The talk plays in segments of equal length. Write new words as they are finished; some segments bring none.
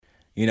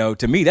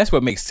To me, that's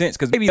what makes sense.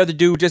 Because maybe the other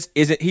dude just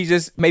isn't.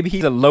 Maybe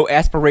he's a low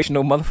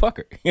aspirational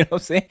motherfucker. You know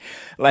what I'm saying?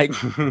 Like,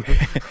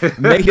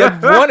 maybe he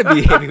doesn't want to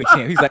be a heavyweight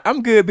champ. He's like,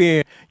 I'm good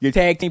being your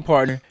tag team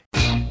partner.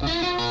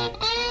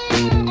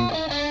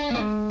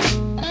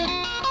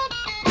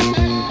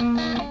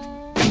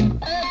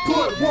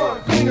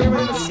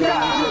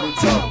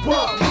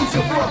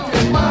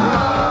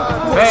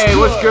 Hey,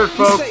 what's good,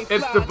 folks?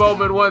 It's the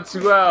Bowman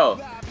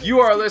 1-2L. You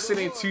are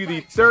listening to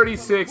the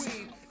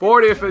 36th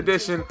 40th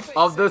edition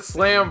of the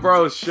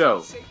SlamBros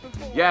show.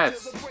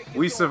 Yes,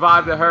 we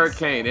survived the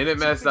hurricane and it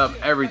messed up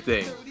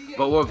everything.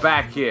 But we're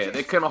back here.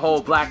 They couldn't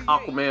hold Black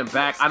Aquaman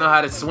back. I know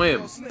how to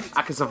swim.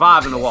 I can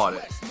survive in the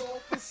water.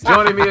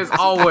 Joining me as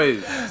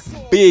always,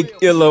 Big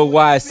Illo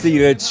YC,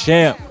 the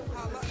champ.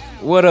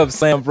 What up,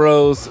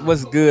 SlamBros?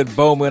 What's good,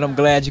 Bowman? I'm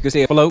glad you could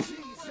stay afloat.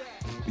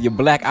 Your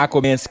Black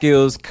Aquaman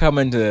skills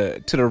coming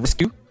to the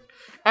rescue.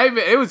 Hey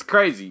man, it was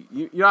crazy.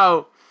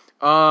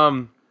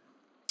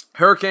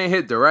 Hurricane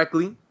hit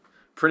directly.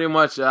 Pretty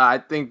much, I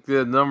think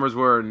the numbers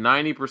were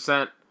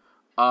 90%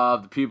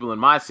 of the people in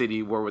my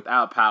city were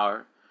without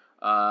power.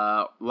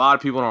 A lot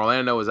of people in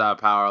Orlando was out of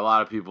power. A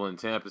lot of people in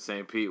Tampa,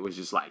 St. Pete was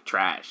just like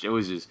trash. It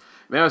was just,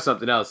 man, it was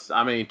something else.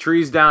 I mean,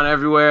 trees down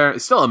everywhere.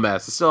 It's still a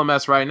mess. It's still a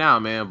mess right now,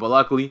 man. But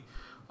luckily,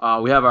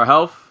 we have our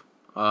health.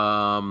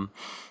 No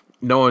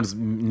one's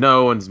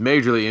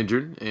majorly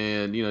injured,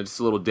 and just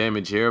a little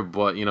damage here,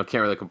 but can't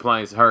really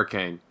complain. It's a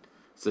hurricane.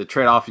 It's a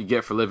trade-off you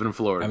get for living in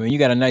Florida. I mean, you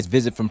got a nice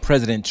visit from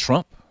President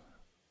Trump.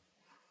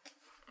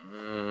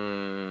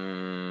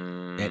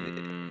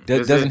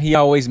 Doesn't he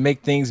always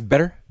make things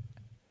better?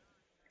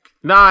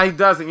 Nah, he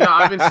doesn't.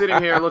 I've been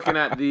sitting here looking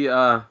at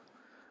the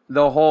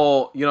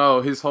whole,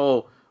 his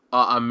whole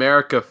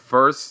America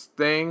First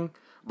thing,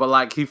 but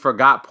like he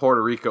forgot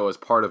Puerto Rico as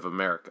part of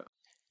America.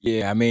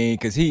 Yeah, I mean,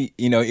 because he,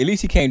 at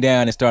least he came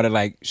down and started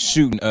like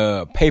shooting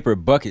paper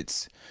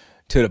buckets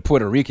to the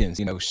Puerto Ricans.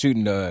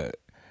 Shooting the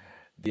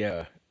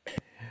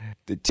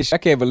tissue. I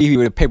can't believe he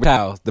with the paper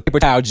towels, the paper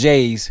towel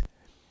J's.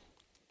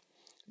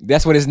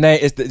 That's what his name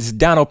is. It's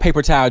Donald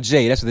Paper Towel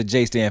J. That's what the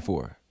J stand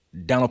for.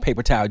 Donald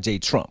Paper Towel J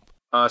Trump.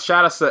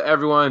 Shout outs to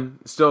everyone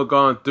still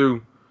going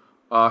through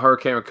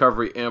hurricane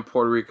recovery in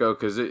Puerto Rico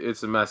because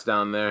it's a mess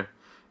down there.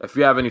 If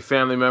you have any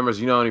family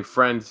members, any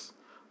friends,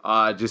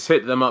 just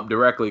hit them up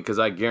directly because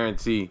I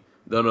guarantee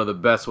they'll know the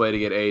best way to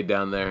get aid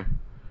down there.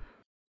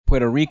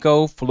 Puerto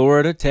Rico,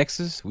 Florida,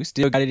 Texas. We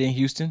still got it in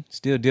Houston.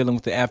 Still dealing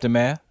with the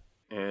aftermath.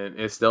 And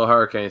it's still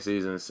hurricane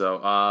season.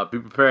 So be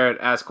prepared,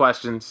 ask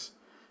questions.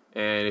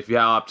 And if you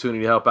have an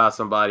opportunity to help out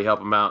somebody, help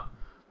them out.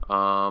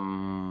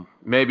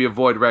 Maybe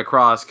avoid Red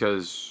Cross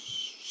because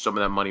some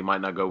of that money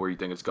might not go where you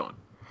think it's going.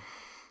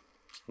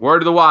 Word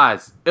to the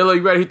wise. Illa,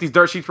 you ready to hit these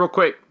dirt sheets real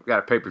quick? We got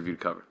a pay-per-view to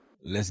cover.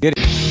 Let's get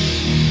it.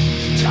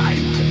 Time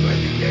to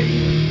play the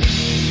game.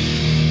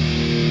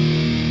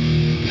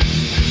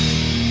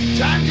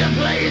 Time to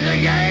play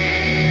the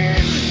game.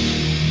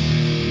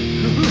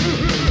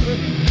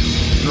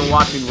 You've been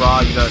watching Raw.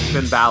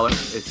 Finn Balor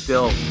is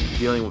still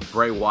dealing with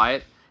Bray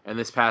Wyatt. And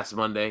this past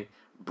Monday,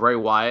 Bray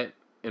Wyatt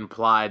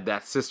implied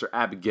that Sister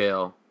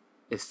Abigail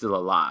is still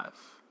alive.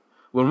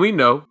 When we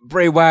know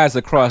Bray Wyatt's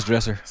a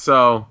cross-dresser.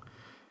 So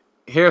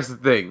here's the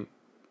thing.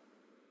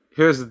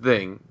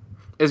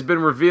 It's been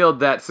revealed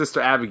that Sister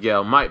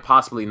Abigail might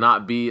possibly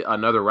not be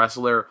another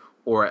wrestler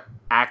or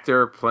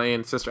actor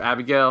playing Sister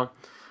Abigail,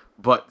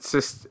 but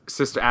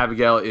Sister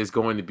Abigail is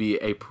going to be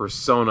a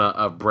persona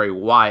of Bray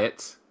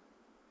Wyatt,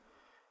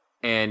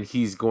 and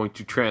he's going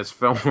to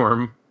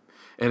transform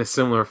in a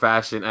similar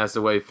fashion as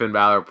the way Finn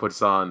Balor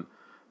puts on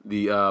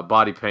the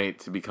body paint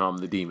to become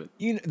the demon.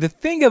 The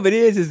thing of it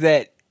is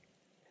that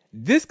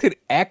this could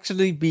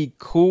actually be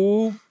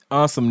cool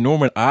on some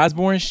Norman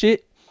Osborn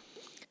shit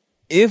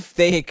if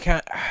they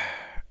had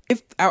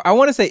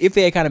if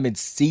they had kind of been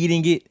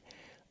seeding it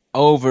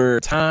over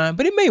time,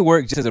 but it may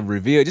work just as a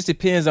reveal. It just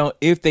depends on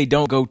if they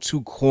don't go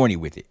too corny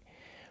with it.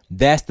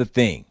 That's the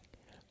thing,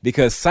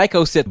 because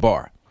Psycho set the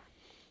bar,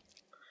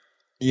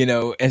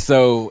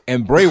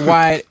 and Bray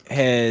Wyatt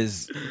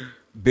has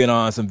been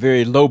on some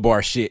very low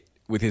bar shit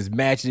with his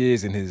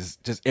matches and his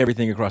just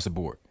everything across the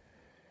board.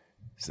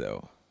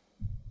 So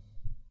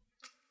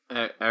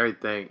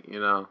everything,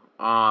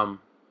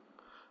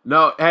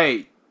 no,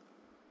 hey,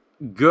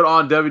 good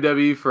on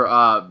WWE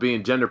for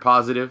being gender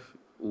positive,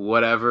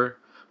 whatever.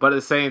 But at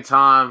the same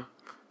time,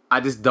 I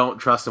just don't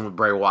trust them with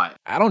Bray Wyatt.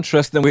 I don't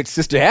trust them with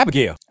Sister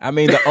Abigail. I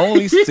mean, the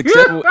only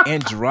successful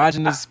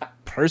androgynous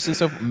person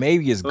so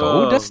maybe is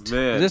Goldust.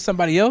 Is there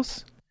somebody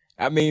else?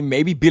 I mean,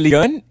 maybe Billy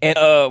Gunn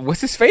and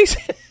what's his face?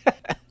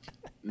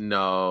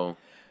 No.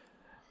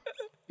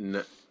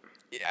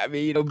 I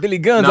mean, Billy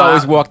Gunn's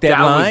always walked that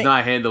line. That was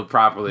not handled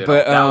properly.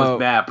 But that was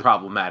bad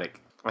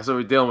problematic. So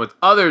we're dealing with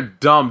other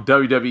dumb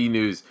WWE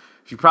news.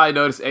 If you probably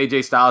noticed,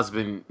 AJ Styles has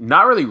been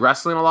not really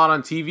wrestling a lot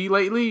on TV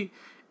lately.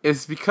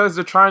 It's because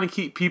they're trying to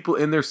keep people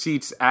in their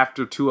seats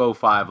after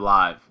 205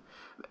 Live.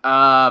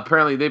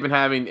 Apparently, they've been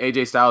having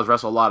AJ Styles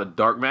wrestle a lot of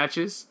dark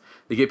matches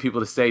to get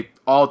people to stay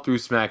all through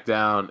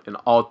SmackDown and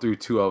all through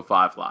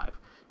 205 Live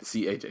to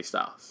see AJ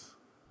Styles.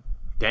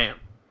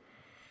 Damn.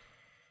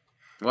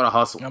 What a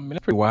hustle. I mean,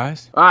 that's pretty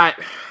wise. All right.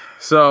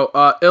 So,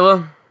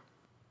 Illa,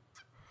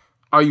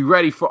 are you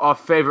ready for our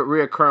favorite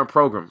reoccurring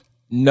program?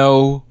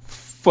 No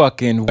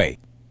fucking way.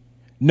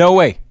 No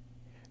way.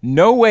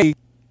 No way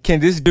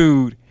can this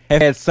dude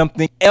have had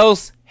something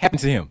else happen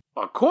to him.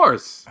 Of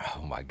course.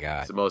 Oh, my God.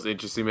 It's the most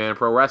interesting man in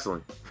pro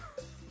wrestling.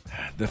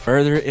 The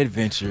further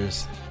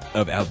adventures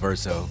of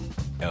Alberto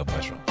El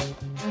Patron.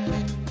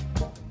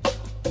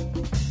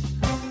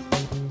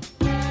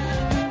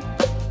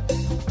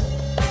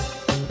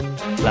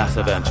 Las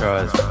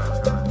aventuras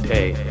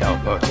de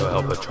Alberto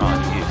El Patron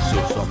y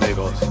sus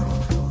amigos.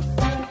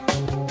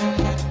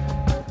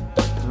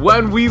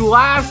 When we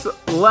last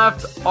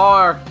left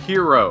our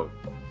hero,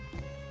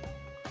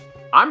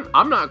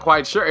 I'm not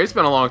quite sure. It's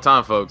been a long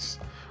time, folks.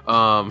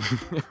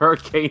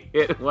 Hurricane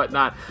hit and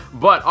whatnot.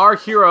 But our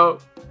hero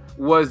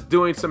was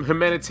doing some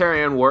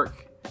humanitarian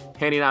work,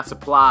 handing out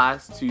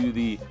supplies to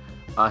the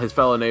his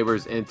fellow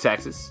neighbors in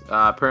Texas.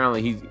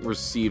 Apparently, he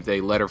received a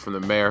letter from the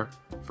mayor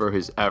for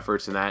his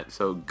efforts and that,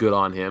 so good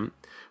on him.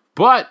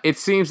 But it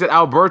seems that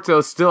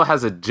Alberto still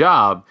has a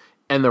job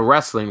in the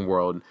wrestling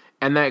world,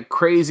 and that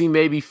crazy,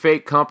 maybe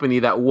fake company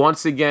that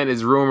once again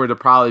is rumored to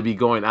probably be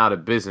going out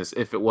of business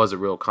if it was a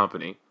real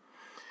company,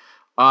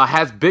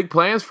 has big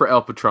plans for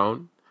El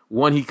Patron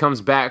when he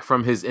comes back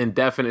from his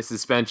indefinite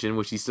suspension,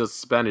 which he's still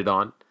suspended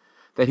on,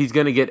 that he's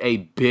going to get a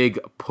big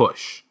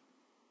push.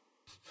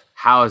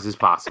 How is this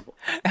possible?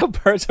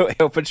 Alberto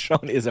El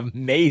Patron is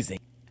amazing.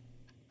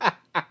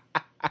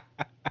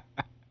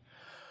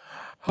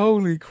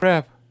 Holy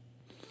crap.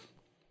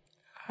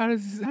 How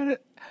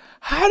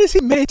does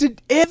he manage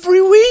it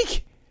every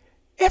week?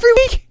 Every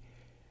week?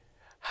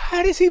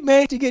 How does he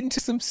manage to get into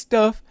some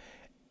stuff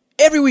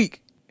every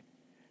week?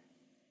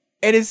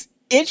 And it's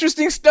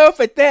interesting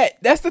stuff at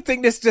that. That's the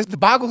thing that's just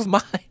boggles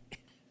my mind.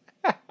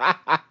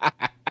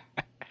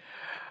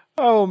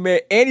 Oh,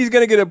 man. And he's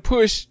going to get a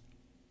push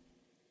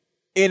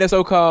in a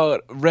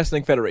so-called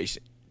wrestling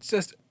federation. It's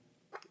just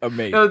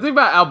amazing. You know, the thing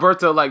about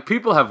Alberto, like,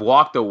 people have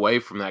walked away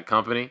from that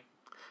company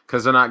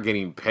because they're not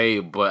getting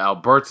paid, but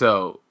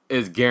Alberto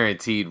is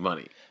guaranteed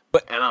money.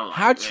 But like,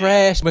 how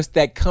trash must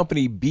that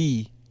company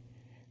be,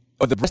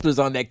 or the wrestlers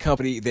on that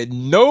company, that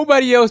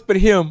nobody else but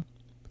him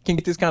can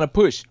get this kind of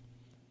push?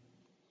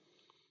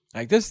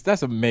 Like,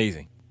 that's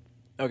amazing.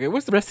 Okay,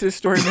 what's the rest of this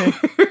story, man?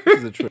 This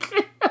is a trip.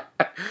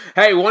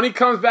 Hey, when he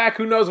comes back,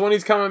 who knows when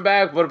he's coming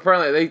back, but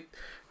apparently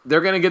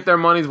they're going to get their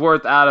money's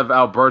worth out of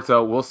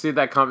Alberto. We'll see if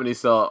that company's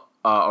still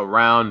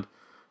around,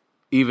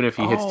 even if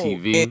he hits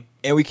TV.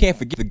 And we can't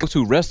forget the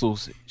Go-To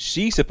Wrestles.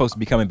 She's supposed to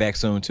be coming back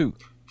soon, too.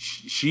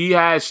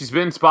 She's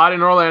been spotted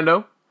in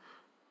Orlando.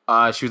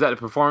 She was at the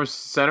Performance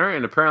Center,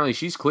 and apparently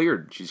she's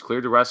cleared. She's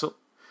cleared to wrestle.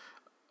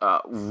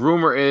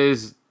 Rumor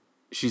is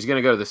she's going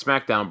to go to the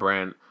SmackDown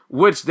brand,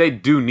 which they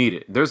do need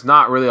it. There's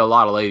not really a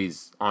lot of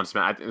ladies on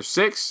SmackDown. I think there's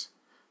 6.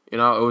 You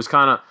know, it was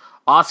kind of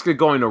Asuka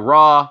going to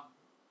Raw.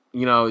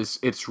 You know,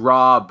 it's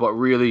Raw, but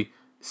really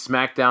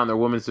SmackDown, their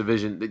women's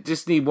division, they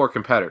just need more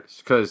competitors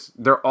because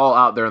they're all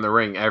out there in the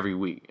ring every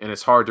week. And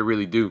it's hard to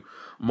really do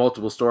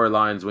multiple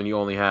storylines when you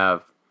only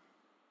have,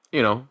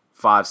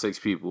 5, 6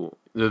 people.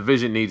 The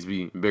division needs to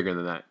be bigger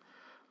than that.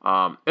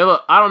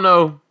 Look, I don't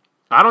know.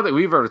 I don't think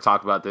we've ever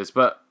talked about this,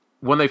 but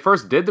when they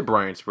first did the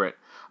brand split,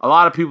 a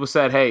lot of people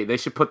said, hey, they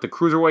should put the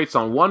cruiserweights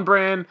on one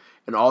brand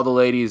and all the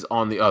ladies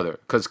on the other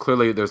because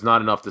clearly there's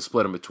not enough to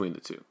split them between the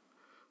two.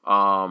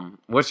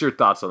 What's your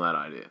thoughts on that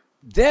idea?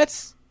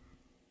 That's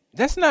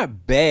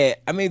not bad.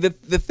 I mean, the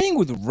thing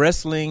with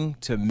wrestling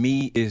to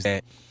me is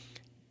that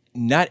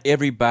not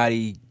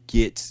everybody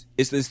gets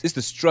it's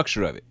the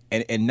structure of it,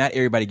 and not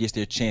everybody gets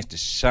their chance to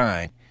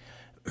shine.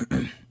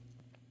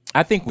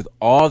 I think with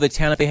all the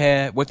talent they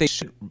have,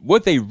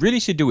 what they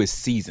really should do is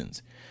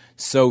seasons,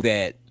 so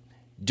that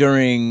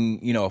during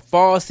a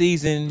fall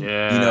season,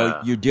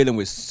 you're dealing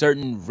with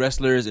certain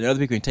wrestlers and other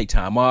people can take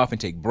time off and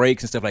take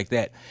breaks and stuff like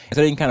that, and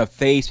so they can kind of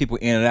phase people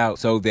in and out,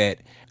 so that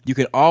you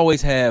can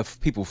always have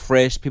people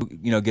fresh, people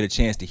get a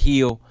chance to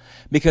heal.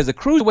 Because a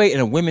cruiserweight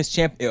and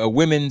a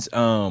women's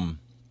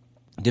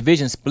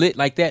division split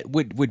like that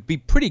would be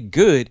pretty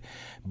good,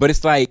 but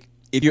it's like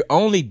if you're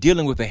only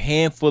dealing with a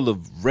handful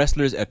of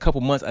wrestlers a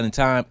couple months at a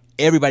time,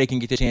 everybody can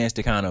get the chance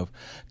to kind of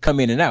come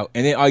in and out.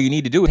 And then all you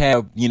need to do is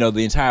have,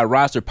 the entire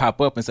roster pop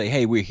up and say,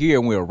 hey, we're here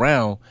and we're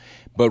around.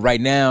 But right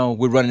now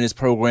we're running this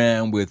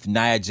program with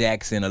Nia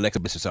Jax and Alexa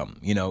Bliss or something,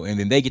 and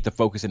then they get the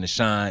focus and the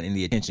shine and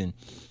the attention.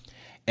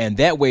 And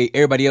that way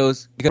everybody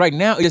else, because right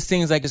now it just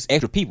seems like just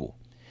extra people,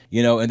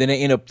 and then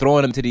they end up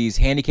throwing them to these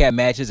handicap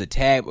matches, or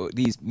tag, or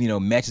these,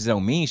 matches that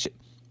don't mean shit.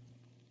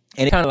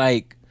 And it's kind of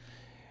like,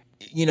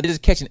 they're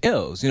just catching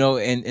L's,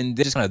 and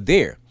they're just kind of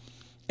there.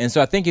 And so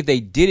I think if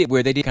they did it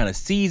where they did kind of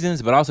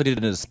seasons, but also did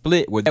it in a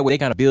split where that way they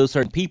kind of build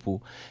certain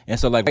people. And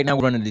so like right now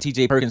we're running the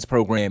TJ Perkins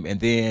program, and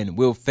then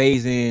we'll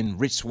phase in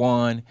Rich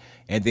Swann,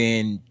 and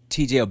then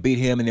TJ will beat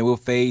him, and then we'll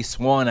phase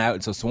Swann out.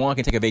 And so Swann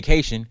can take a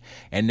vacation,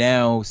 and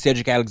now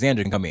Cedric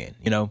Alexander can come in,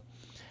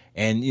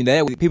 and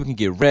that way people can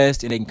get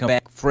rest and they can come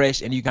back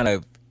fresh, and you kind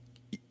of,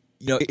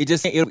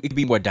 it can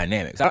be more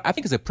dynamic. So I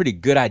think it's a pretty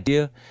good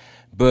idea.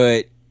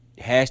 but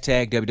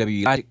hashtag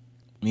WWE logic.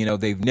 You know,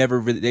 they've never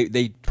really,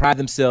 they pride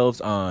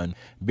themselves on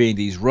being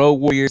these road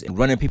warriors and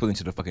running people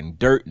into the fucking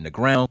dirt and the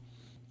ground,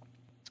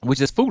 which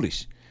is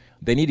foolish.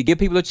 They need to give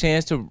people a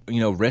chance to, you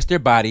know, rest their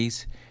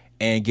bodies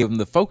and give them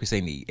the focus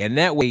they need. And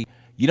that way,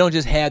 you don't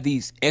just have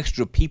these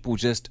extra people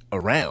just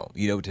around,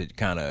 you know, to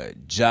kind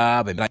of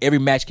job, and like every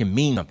match can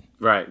mean something.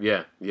 Right,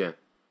 yeah.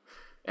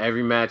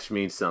 Every match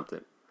means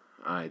something.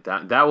 All right,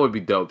 that would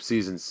be dope.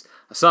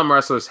 Some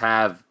wrestlers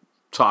have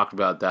talked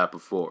about that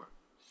before.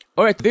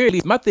 Or at the very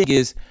least, my thing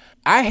is,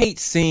 I hate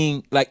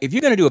seeing, like, if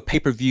you're going to do a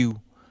pay-per-view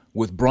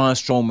with Braun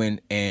Strowman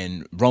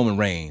and Roman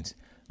Reigns,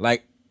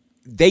 like,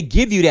 they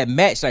give you that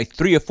match like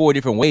 3 or 4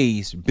 different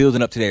ways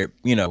building up to their,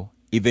 you know,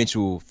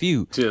 eventual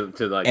feud. To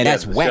like, and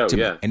that's whack to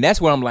me. Yeah. And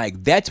that's where I'm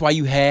like, that's why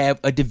you have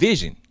a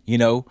division, you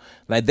know?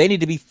 Like, they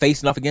need to be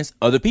facing off against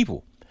other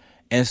people.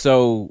 And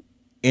so,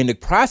 in the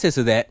process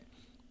of that,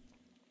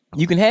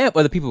 you can have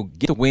other people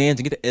get the wins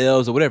and get the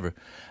L's or whatever.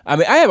 I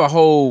mean, I have a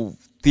whole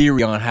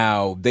theory on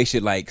how they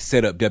should like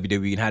set up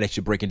WWE and how they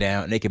should break it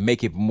down, and they can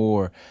make it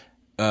more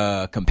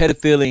competitive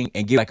feeling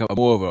and give like a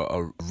more of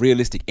a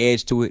realistic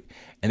edge to it,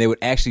 and they would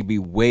actually be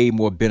way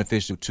more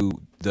beneficial to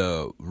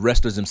the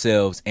wrestlers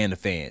themselves and the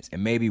fans.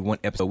 And maybe one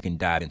episode we can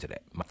dive into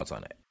that. My thoughts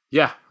on that.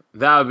 Yeah,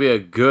 that would be a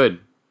good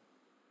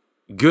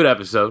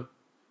episode.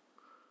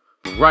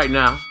 Right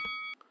now,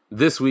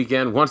 this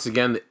weekend, once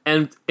again,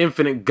 the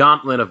infinite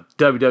gauntlet of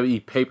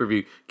WWE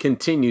pay-per-view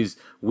continues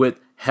with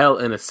Hell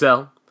in a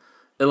Cell.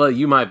 Illa,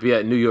 you might be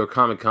at New York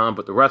Comic Con,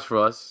 but the rest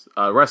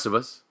of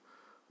us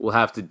will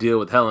have to deal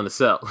with Hell in a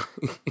Cell.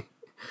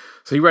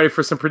 So you ready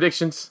for some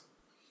predictions?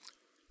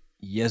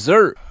 Yes,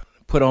 sir.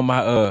 Put on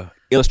my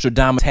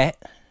Illustradamus hat.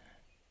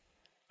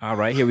 All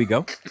right, here we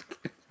go.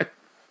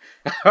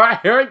 All right,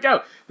 here we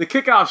go. The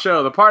kickoff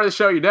show, the part of the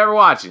show you're never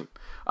watching.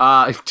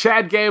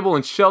 Chad Gable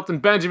and Shelton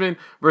Benjamin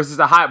versus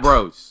the Hype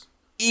Bros.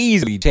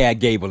 Easily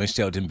Chad Gable and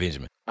Shelton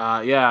Benjamin.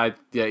 Yeah,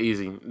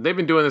 easy. They've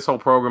been doing this whole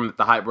program that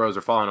the Hype Bros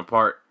are falling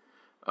apart.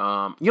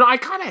 I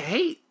kind of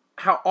hate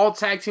how all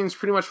tag teams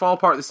pretty much fall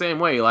apart the same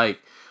way.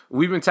 Like,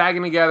 we've been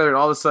tagging together and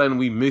all of a sudden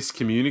we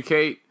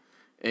miscommunicate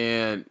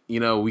and, you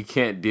know, we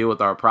can't deal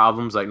with our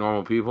problems like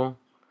normal people,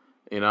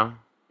 you know,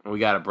 and we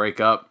got to break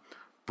up.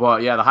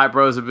 But yeah, the Hype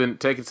Bros have been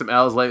taking some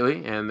L's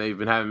lately and they've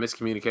been having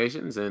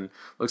miscommunications, and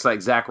looks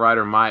like Zack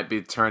Ryder might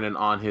be turning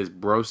on his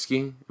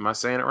broski. Am I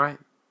saying it right?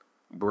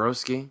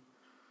 Broski?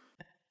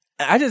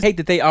 I just hate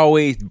that they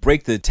always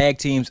break the tag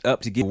teams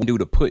up to give one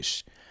dude a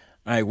push.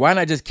 Like, why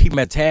not just keep him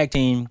at tag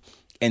team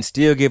and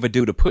still give a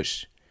dude a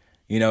push?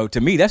 You know,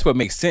 to me, that's what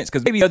makes sense.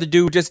 Because maybe the other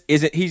dude just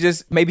isn't.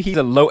 Maybe he's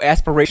a low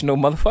aspirational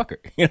motherfucker.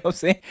 You know what I'm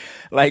saying?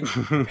 Like,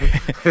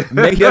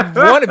 maybe he doesn't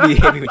want to be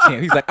a heavyweight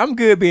champ. He's like, I'm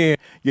good being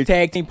your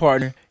tag team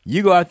partner.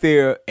 You go out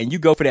there and you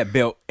go for that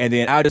belt, and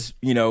then I'll just,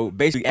 you know,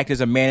 basically act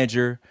as a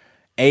manager,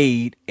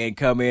 aid, and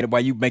come in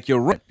while you make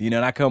your run. You know,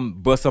 and I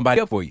come bust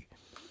somebody up for you.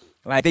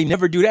 Like, they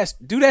never do that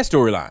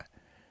storyline.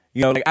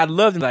 You know, like, I'd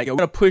love them, like, we're going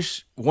to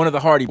push one of the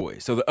Hardy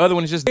Boys. So the other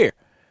one is just there.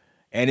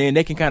 And then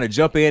they can kind of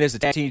jump in as a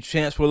tag team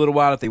champs for a little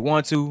while if they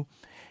want to.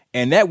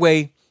 And that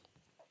way,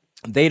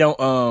 they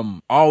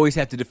don't always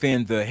have to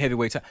defend the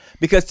heavyweight title.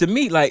 Because to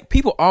me, like,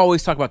 people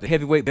always talk about the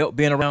heavyweight belt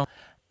being around.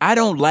 I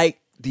don't like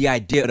the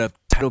idea of the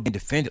title being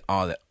defended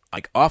all that,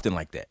 like, often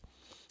like that.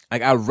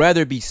 Like, I'd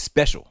rather be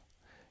special.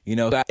 You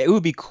know, it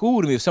would be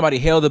cool to me if somebody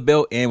held the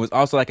belt and was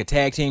also like a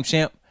tag team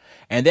champ.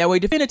 And that way,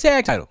 defend a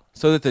tag title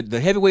so that the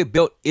heavyweight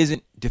belt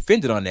isn't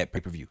defended on that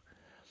pay-per-view.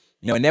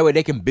 You know, and that way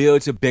they can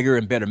build to bigger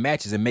and better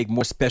matches and make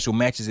more special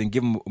matches and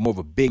give them more of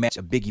a big match,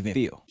 a big event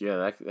feel.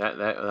 Yeah,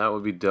 that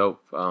would be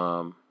dope. New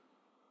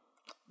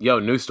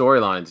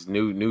storylines,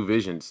 new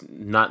visions,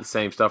 not the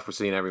same stuff we're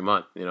seeing every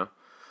month. You know,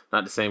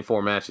 not the same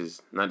 4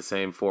 matches, not the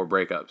same 4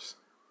 breakups.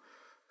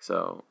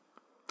 So,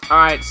 all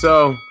right,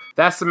 so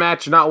that's the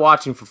match you're not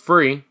watching for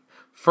free.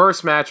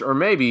 First match, or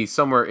maybe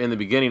somewhere in the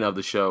beginning of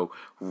the show,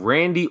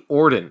 Randy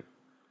Orton,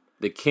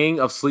 the king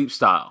of sleep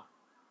style,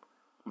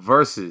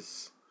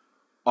 versus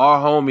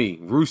our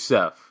homie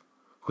Rusev,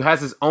 who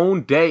has his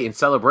own day in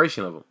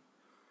celebration of him.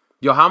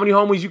 Yo, how many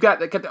homies you got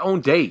that got their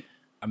own day?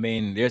 I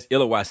mean, there's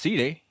Ilawasi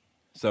Day,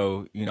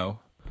 so, you know,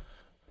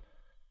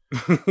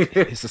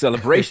 it's a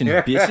celebration,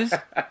 bitches.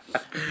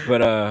 But,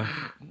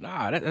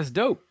 that's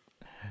dope.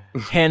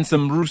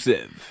 Handsome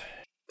Rusev.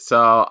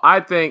 So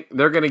I think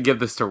they're going to give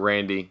this to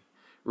Randy.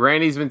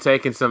 Randy's been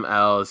taking some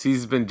L's.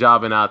 He's been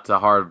jobbing out to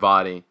Hard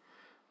Body.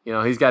 You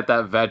know, he's got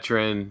that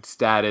veteran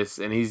status,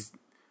 and he's,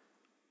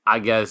 I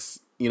guess,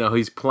 you know,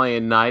 he's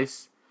playing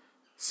nice.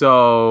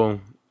 So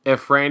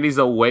if Randy's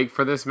awake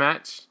for this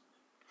match,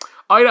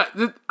 I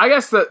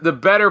guess the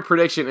better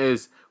prediction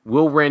is,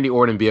 will Randy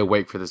Orton be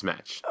awake for this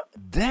match?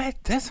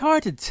 That's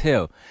hard to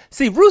tell.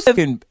 See, Rusev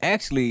can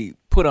actually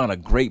put on a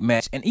great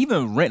match, and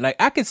even Randy,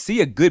 like, I could see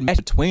a good match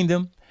between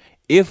them.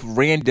 If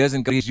Randy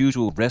doesn't go his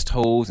usual rest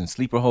holes and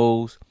sleeper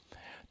holes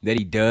that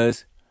he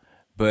does,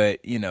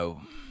 but, you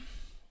know,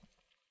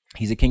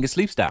 he's a king of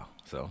sleep style.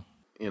 So,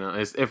 you know,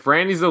 if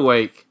Randy's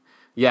awake,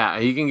 yeah,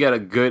 he can get a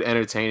good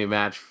entertaining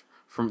match.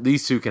 From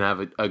these two can have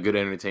a good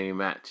entertaining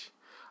match.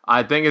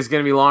 I think it's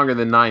going to be longer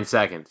than 9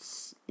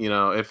 seconds. You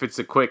know, if it's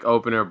a quick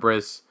opener,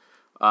 Briss,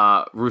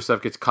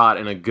 Rusev gets caught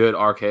in a good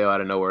RKO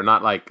out of nowhere.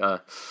 Not like,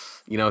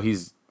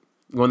 he's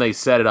when they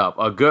set it up.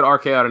 A good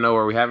RKO out of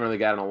nowhere. We haven't really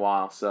got in a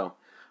while, so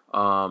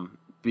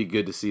be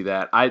good to see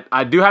that.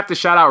 I do have to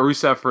shout out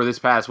Rusev for this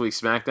past week's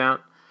SmackDown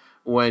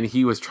when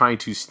he was trying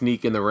to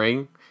sneak in the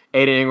ring.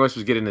 Aiden English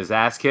was getting his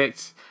ass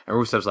kicked, and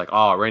Rusev's like,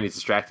 oh, Randy's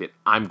distracted.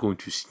 I'm going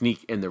to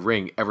sneak in the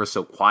ring ever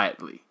so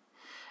quietly.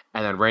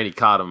 And then Randy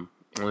caught him,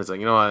 and he's like,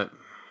 you know what?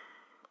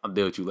 I'll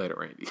deal with you later,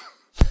 Randy.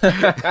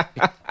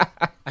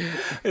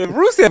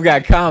 Rusev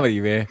got comedy,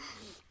 man.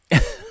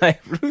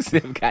 Like,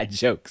 Rusev got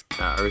jokes.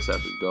 Rusev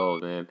is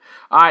gold, man.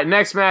 All right,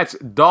 next match,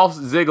 Dolph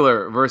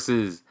Ziggler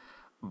versus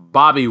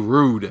Bobby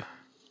Roode.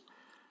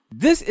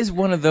 This is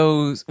one of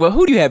those... Well,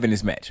 who do you have in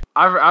this match?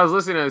 I was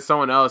listening to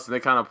someone else, and they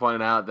kind of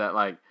pointed out that,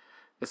 like,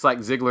 it's like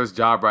Ziggler's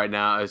job right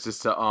now is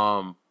just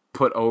to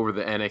put over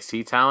the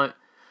NXT talent.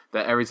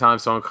 That every time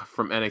someone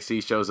from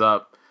NXT shows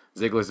up,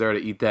 Ziggler's there to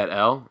eat that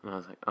L. And I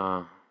was like,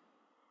 oh,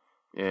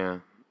 yeah,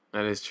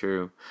 that is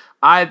true.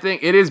 I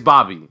think it is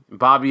Bobby.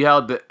 Bobby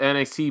held the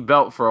NXT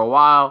belt for a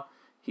while.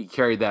 He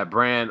carried that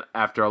brand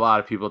after a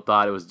lot of people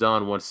thought it was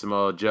done once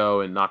Samoa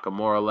Joe and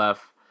Nakamura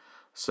left.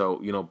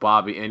 So, you know,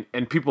 Bobby,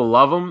 and people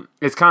love him.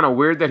 It's kind of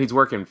weird that he's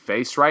working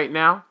face right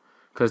now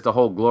because the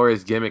whole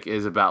Glorious gimmick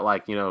is about,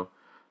 like, you know,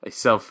 a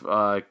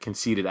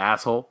self-conceited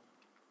asshole.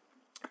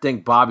 I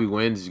think Bobby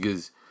wins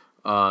because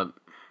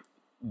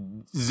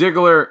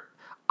Ziggler,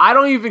 I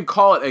don't even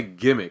call it a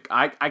gimmick.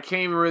 I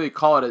can't even really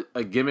call it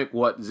a gimmick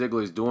what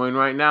Ziggler's doing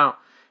right now.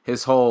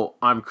 His whole,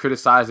 I'm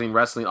criticizing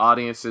wrestling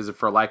audiences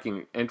for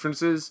liking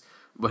entrances,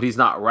 but he's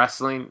not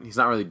wrestling. He's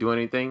not really doing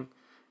anything.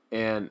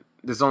 And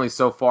there's only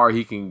so far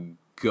he can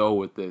go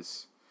with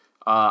this.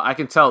 I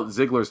can tell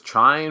Ziggler's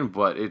trying,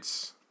 but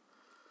it's...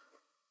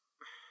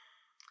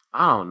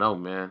 I don't know,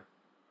 man.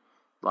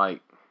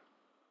 Like,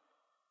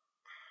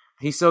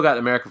 he still got the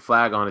American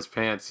flag on his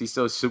pants. He's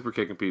still super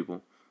kicking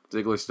people.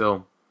 Ziggler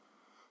still,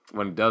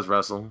 when he does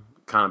wrestle,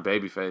 kind of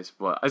babyface.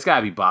 But it's got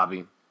to be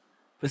Bobby.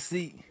 But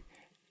see,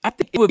 I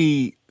think it would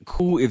be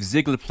cool if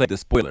Ziggler played the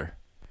spoiler.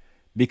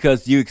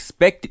 Because you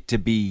expect it to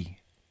be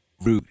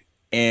Roode.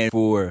 And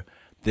for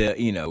the,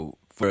 you know...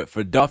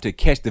 For Dolph to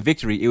catch the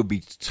victory, it would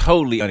be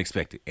totally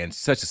unexpected and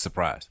such a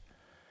surprise.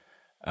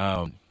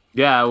 Yeah,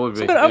 it would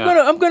be.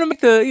 I'm gonna make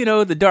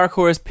the dark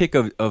horse pick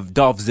of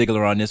Dolph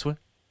Ziggler on this one.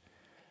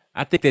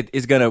 I think that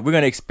we're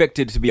gonna expect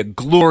it to be a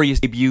glorious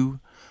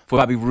debut for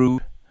Bobby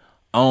Roode,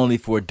 only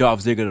for Dolph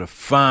Ziggler to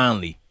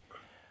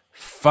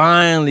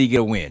finally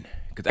get a win.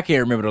 Because I can't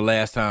remember the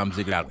last time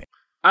Ziggler got a win.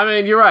 I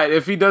mean, you're right.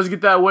 If he does get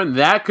that win,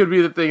 that could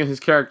be the thing his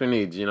character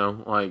needs, you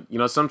know? Like, you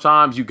know,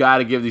 sometimes you got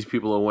to give these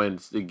people a win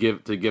to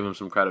give them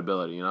some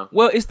credibility, you know?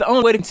 Well, it's the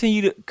only way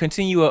to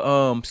continue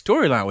a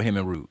storyline with him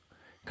and Roode.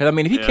 Because, I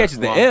mean, if he catches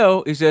the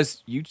L, it's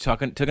just you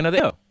took another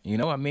L. You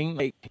know, I mean,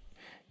 like,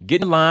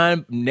 get in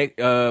line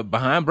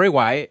behind Bray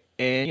Wyatt,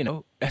 and, you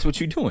know, that's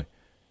what you're doing.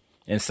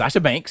 And Sasha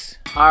Banks.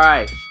 All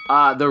right.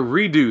 The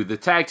redo, the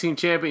tag team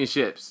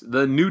championships,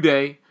 the New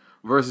Day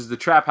versus the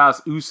Trap House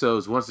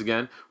Usos once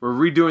again. We're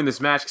redoing this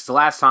match because the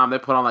last time they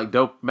put on like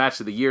dope match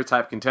of the year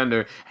type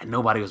contender and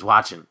nobody was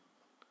watching.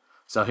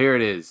 So here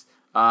it is.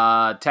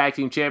 Tag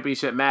team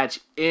championship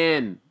match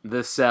in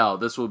the Cell.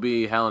 This will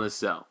be Hell in a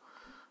Cell.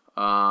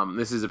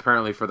 This is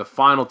apparently for the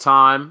final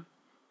time.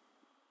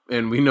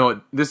 And we know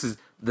this is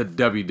the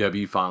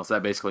WWE finals.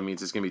 That basically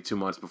means it's going to be 2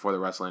 months before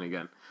they're wrestling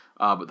again.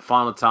 But the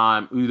final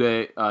time, New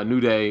Day, I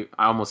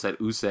almost said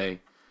Usay.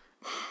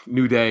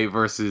 New Day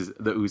versus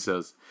the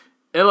Usos.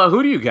 Illa,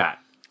 who do you got?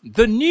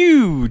 The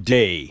New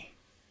Day.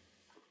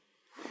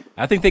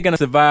 I think they're going to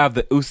survive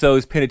the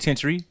Usos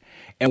penitentiary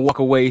and walk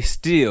away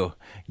still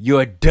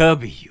your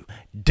WWE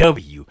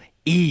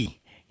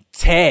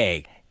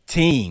Tag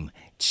Team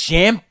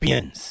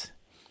Champions.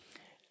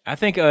 I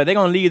think they're going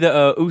to leave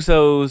the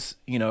Usos,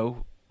 you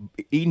know,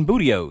 eating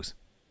bootios.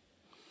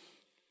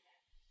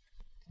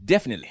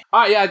 Definitely.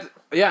 All right,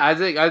 I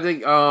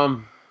think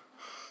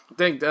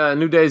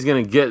New Day is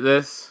going to get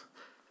this.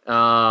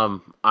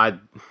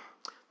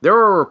 There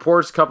were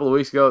reports a couple of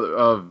weeks ago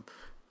of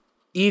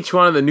each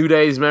one of the New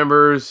Day's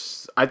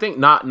members, I think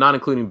not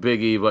including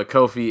Big E, but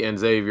Kofi and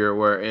Xavier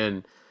were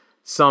in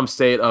some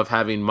state of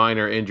having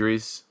minor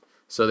injuries.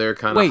 So they're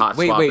kind of hot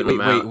swapping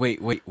them out.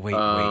 Wait.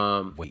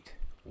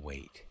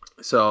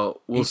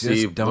 So we'll see. It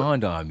just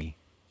dawned on me.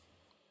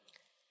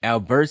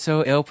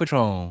 Alberto El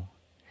Patron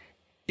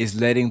is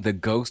letting the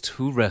Ghost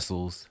Who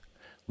Wrestles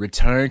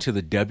return to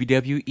the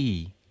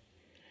WWE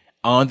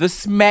on the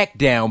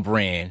SmackDown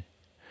brand,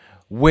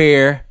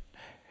 where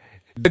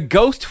the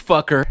ghost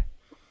fucker,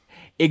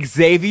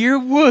 Xavier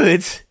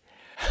Woods,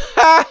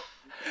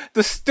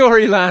 the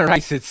storyline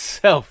writes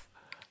itself.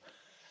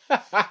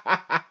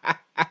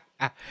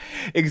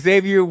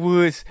 Xavier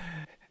Woods,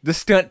 the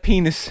stunt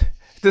penis,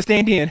 the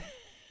stand-in.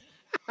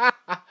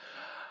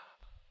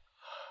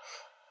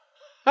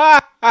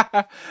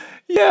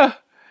 Yeah,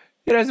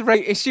 that's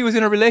right. And she was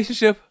in a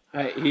relationship.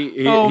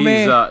 He's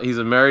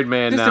a married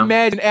man now. Just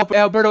imagine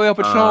Alberto El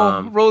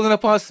Patron rolling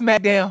up on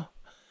SmackDown.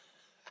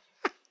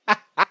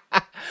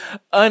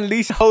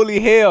 Unleash holy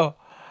hell.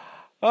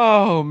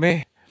 Oh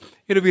man,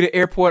 it'll be the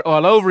airport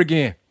all over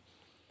again.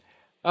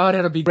 Oh,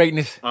 that'll be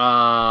greatness.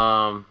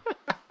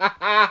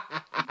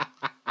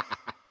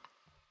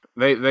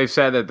 They've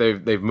said that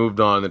they've moved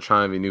on. They're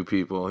trying to be new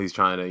people. He's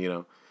trying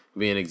to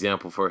be an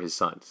example for his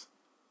sons.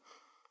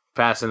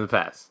 Pass in the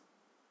past.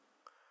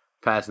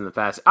 Pass in the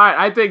past. All right,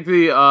 I think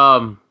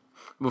the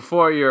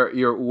before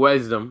your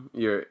wisdom,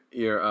 your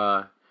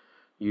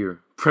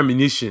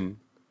premonition,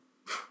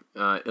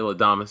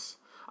 Illadamus,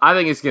 I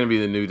think it's gonna be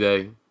the New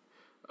Day.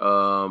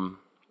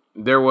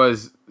 There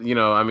was,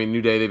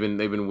 New Day. They've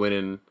been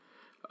winning.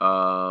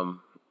 I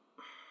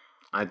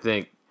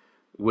think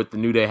with the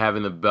New Day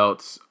having the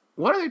belts,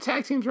 what other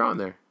tag teams are on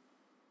there?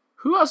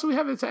 Who else do we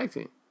have in the tag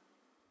team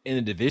in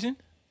the division?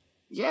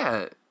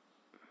 Yeah,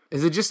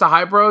 is it just the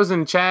Hype Bros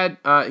and Chad,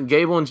 and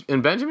Gable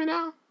and Benjamin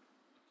now?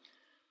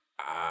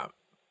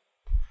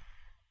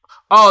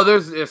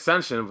 There's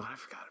Ascension, but I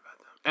forgot about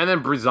them. And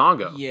then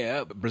Breezango.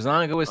 Yeah,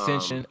 Breezango,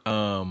 Ascension.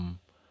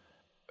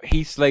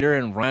 Heath Slater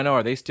and Rhino,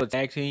 are they still a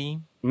tag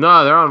team?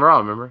 No, they're on Raw,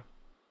 remember?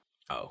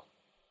 Oh.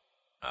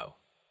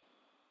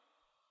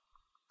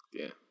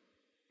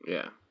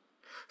 Yeah.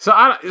 So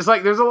it's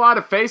like there's a lot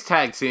of face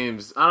tag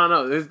teams. I don't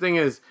know. This thing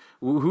is,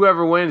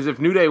 whoever wins, if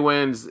New Day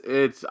wins,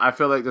 I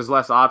feel like there's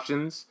less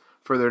options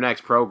for their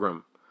next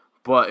program.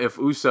 But if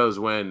Usos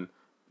win,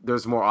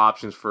 there's more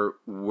options for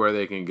where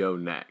they can go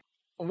next.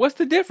 What's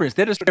the difference?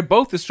 They're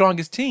both the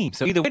strongest team.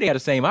 So either way, they have the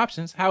same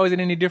options. How is it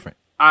any different?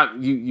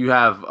 You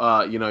have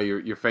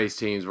your face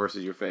teams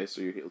versus your face,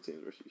 or your heel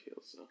teams versus your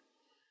heels.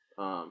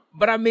 So,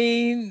 but I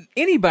mean,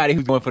 anybody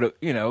who's going for the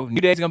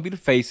New Day's gonna be the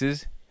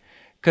faces,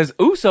 because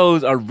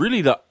Usos are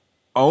really they're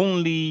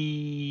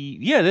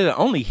the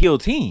only heel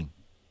team.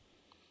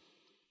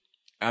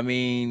 I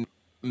mean,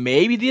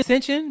 maybe the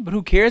Ascension, but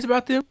who cares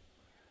about them?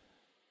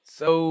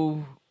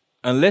 So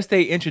unless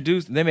they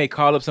may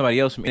call up somebody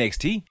else from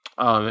NXT.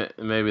 Oh,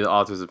 maybe the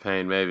Authors of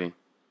Pain, maybe.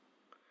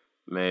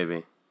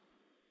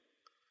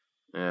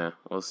 Yeah,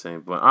 we'll see.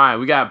 But all right,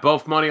 we got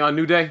both money on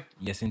New Day.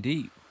 Yes,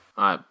 indeed.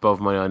 All right,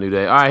 both money on New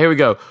Day. All right, here we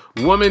go.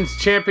 Women's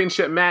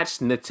Championship match: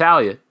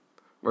 Natalya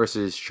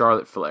versus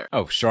Charlotte Flair.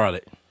 Oh,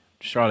 Charlotte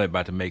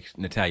about to make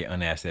Natalya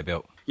unask that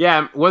belt.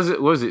 Yeah, was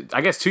it?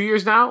 I guess 2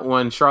 years now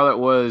when Charlotte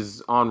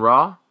was on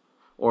Raw,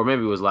 or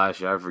maybe it was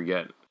last year. I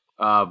forget.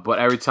 But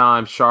every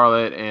time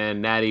Charlotte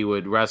and Natty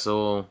would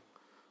wrestle,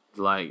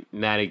 like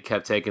Natty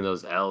kept taking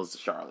those L's to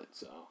Charlotte.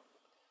 So,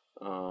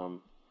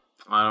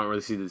 I don't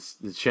really see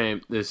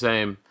the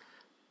same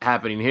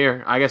happening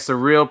here. I guess the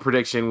real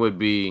prediction would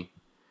be,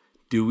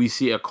 do we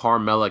see a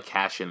Carmella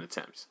cash-in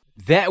attempt?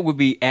 That would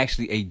be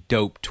actually a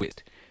dope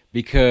twist,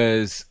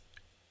 because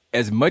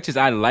as much as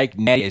I like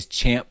Natty as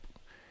champ,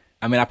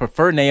 I mean, I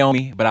prefer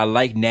Naomi, but I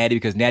like Natty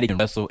because Natty can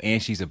wrestle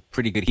and she's a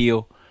pretty good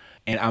heel.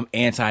 And I'm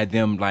anti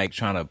them like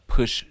trying to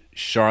push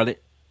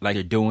Charlotte like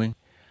they're doing.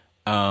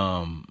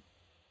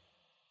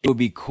 It would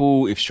be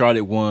cool if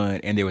Charlotte won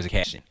and there was a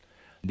cash-in.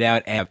 That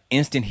would have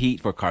instant heat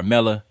for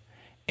Carmella,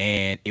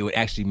 and it would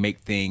actually make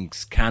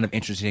things kind of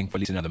interesting for at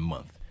least another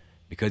month,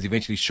 because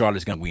eventually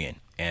Charlotte's gonna win.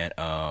 And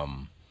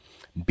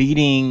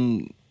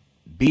beating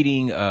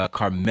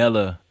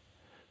Carmella,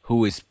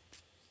 who is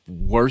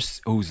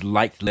worse, who's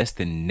liked less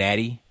than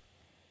Natty,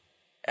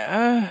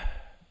 it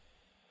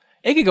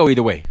could go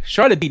either way.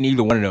 Charlotte beating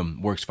either one of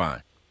them works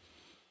fine,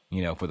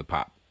 for the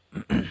pop.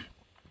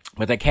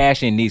 But that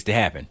cash-in needs to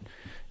happen,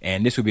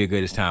 and this would be as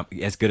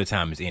good a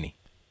time as any.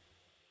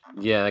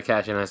 Yeah, that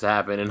cash-in has to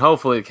happen, and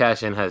hopefully the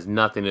cash-in has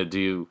nothing to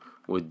do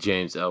with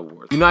James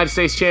Ellsworth. United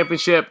States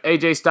Championship: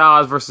 AJ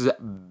Styles versus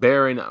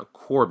Baron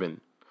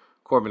Corbin.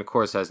 Corbin, of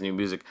course, has new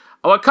music.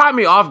 What caught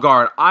me off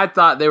guard, I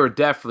thought they were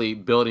definitely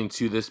building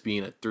to this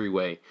being a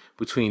three-way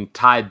between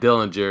Ty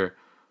Dillinger,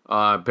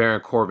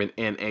 Baron Corbin,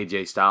 and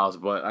AJ Styles,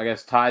 but I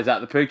guess Ty's out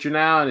the picture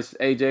now, and it's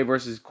AJ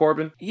versus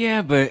Corbin.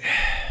 Yeah, but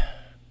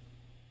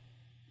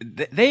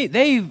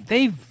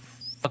they've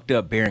fucked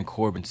up Baron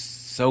Corbin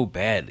so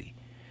badly.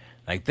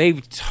 Like,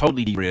 they've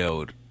totally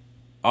derailed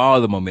all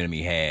the momentum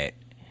he had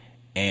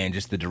and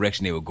just the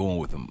direction they were going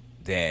with him,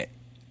 that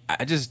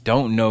I just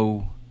don't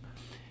know.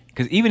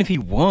 Because even if he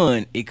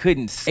won, it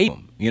couldn't save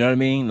him. You know what I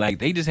mean? Like,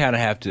 they just had to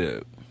have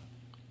to.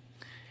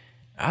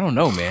 I don't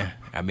know, man.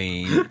 I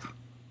mean,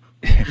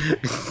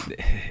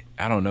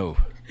 I don't know.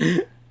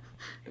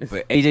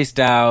 But AJ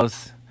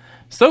Styles,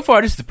 so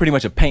far, this is pretty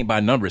much a paint by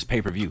numbers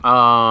pay-per-view.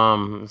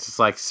 It's just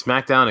like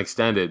SmackDown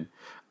Extended.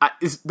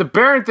 It's the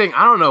Baron thing,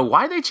 I don't know.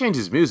 Why they change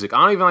his music?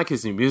 I don't even like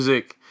his new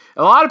music.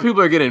 A lot of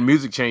people are getting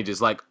music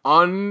changes, like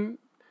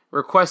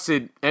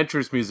unrequested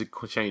entrance music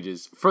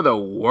changes for the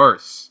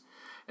worst.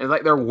 And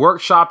like they're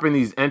workshopping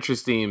these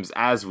entrance themes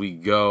as we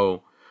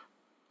go.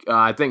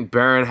 I think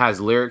Baron has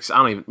lyrics. I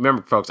don't even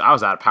remember, folks. I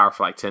was out of power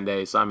for like 10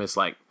 days, so I missed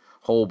like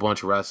a whole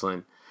bunch of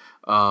wrestling.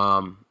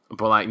 But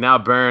like now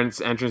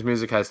Baron's entrance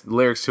music has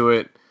lyrics to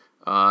it.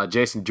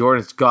 Jason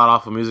Jordan's god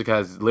awful music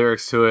has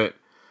lyrics to it.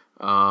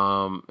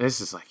 It's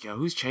just like, yo,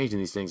 who's changing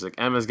these things? Like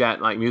Emma's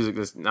got like music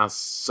that's now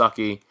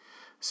sucky.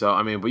 So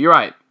I mean, but you're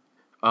right.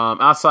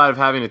 Outside of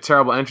having a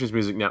terrible entrance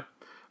music now,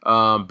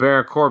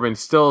 Baron Corbin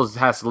still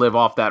has to live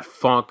off that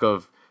funk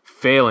of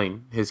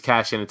failing his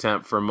cash-in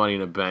attempt for Money in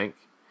the Bank.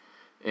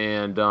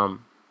 And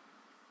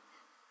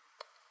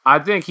I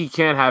think he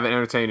can have an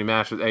entertaining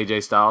match with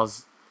AJ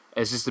Styles.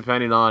 It's just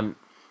depending on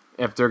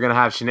if they're going to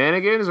have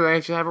shenanigans or they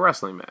actually have a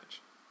wrestling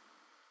match.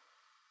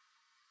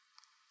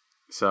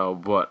 So,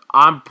 but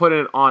I'm putting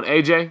it on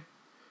AJ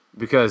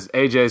because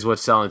AJ is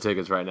what's selling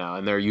tickets right now,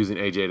 and they're using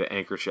AJ to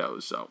anchor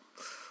shows. So,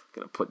 I'm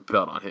going to put the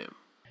belt on him.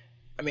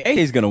 I mean,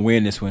 AJ's going to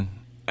win this one.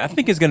 I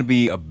think it's going to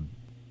be a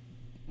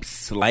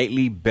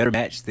slightly better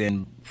match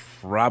than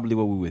probably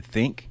what we would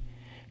think.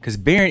 Because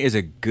Baron is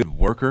a good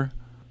worker,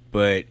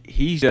 but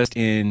he's just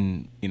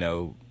in,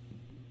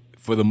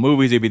 for the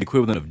movies, it'd be the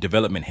equivalent of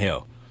development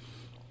hell.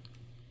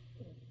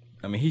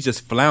 I mean, he's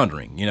just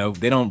floundering.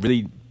 They don't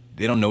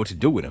know what to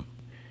do with him.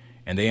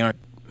 And they're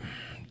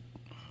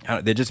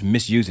just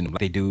misusing him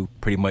like they do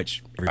pretty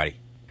much everybody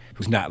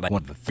who's not like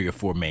one of the 3 or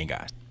 4 main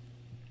guys.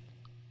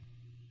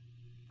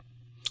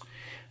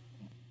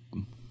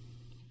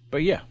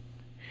 But yeah,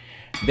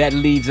 that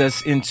leads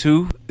us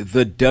into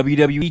the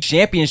WWE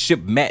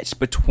Championship match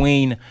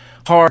between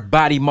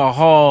Hardbody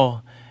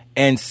Mahal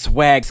and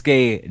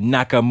Swagsuke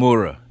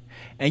Nakamura.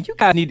 And you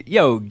guys need,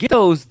 get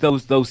those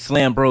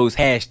SlamBros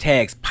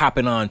hashtags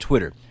popping on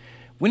Twitter.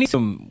 We need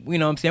some, we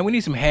need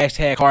some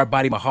hashtag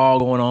Hardbody Mahal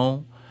going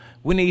on.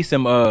 We need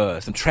some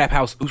Trap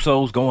House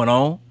Usos going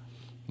on.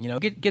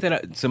 Get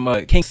that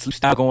some King Sleep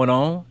style going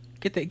on.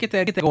 Get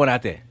that going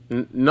out there.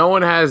 No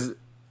one has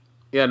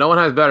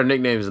better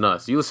nicknames than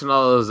us. You listen to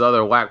all those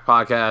other whack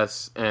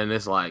podcasts, and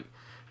it's like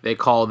they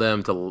call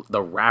them to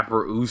the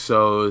rapper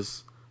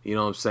Usos. You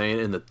know what I'm saying?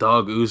 And the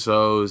Thug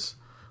Usos.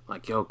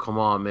 Like, yo, come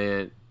on,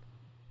 man.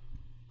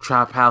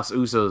 Trap House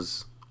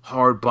Usos,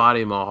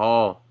 Hardbody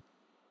Mahal,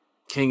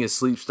 King of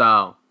Sleep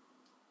style.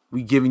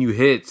 We giving you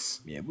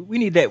hits. Yeah, we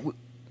need that.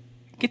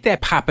 Get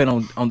that popping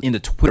on in the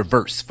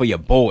Twitterverse for your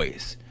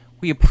boys.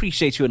 We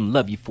appreciate you and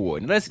love you for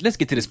it. Let's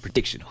get to this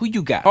prediction. Who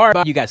you got?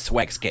 Hardbody, you got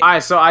Swagsuke. All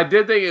right, so I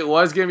did think it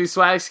was gonna be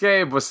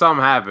Swagsuke, but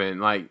something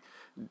happened. Like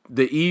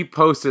the E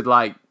posted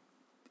like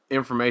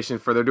information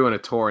for they're doing a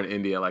tour in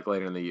India like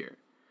later in the year.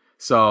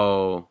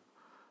 So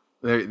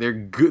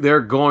they're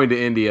going to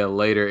India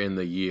later in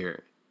the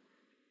year.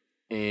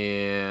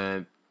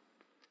 And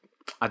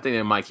I think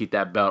they might keep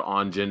that belt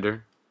on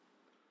Jinder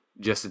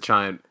just to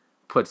try and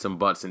put some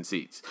butts in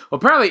seats. Well,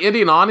 apparently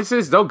Indian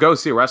audiences, they'll go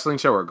see a wrestling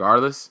show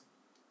regardless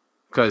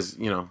because,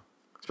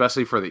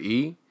 especially for the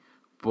E.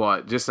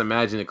 But just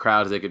imagine the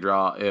crowds they could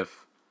draw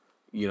if,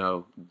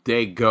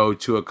 they go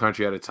to a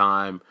country at a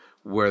time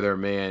where their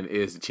man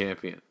is the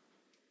champion.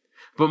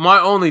 But my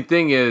only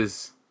thing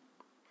is,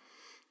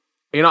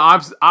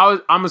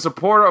 I'm a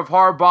supporter of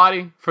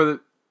Hardbody for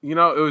the,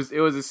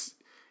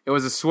 it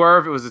was a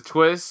swerve, it was a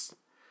twist,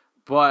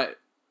 but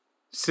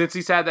since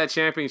he's had that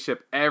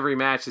championship, every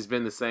match has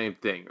been the same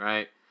thing,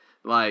 right?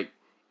 Like,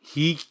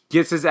 he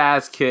gets his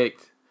ass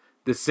kicked,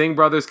 the Singh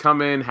brothers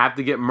come in, have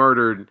to get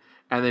murdered,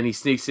 and then he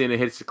sneaks in and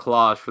hits the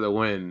claws for the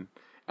win,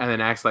 and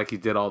then acts like he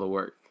did all the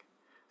work.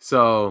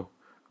 So,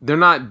 they're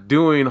not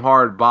doing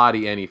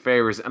Hardbody any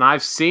favors, and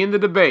I've seen the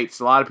debates.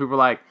 A lot of people are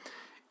like,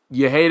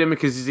 you hate him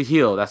because he's a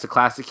heel. That's a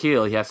classic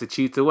heel. He has to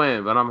cheat to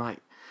win. But I'm like,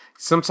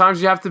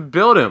 sometimes you have to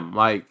build him.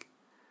 Like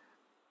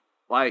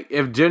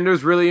if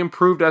Jinder's really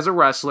improved as a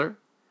wrestler,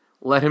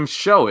 let him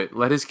show it.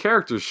 Let his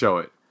character show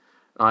it.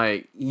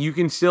 Like, you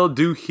can still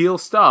do heel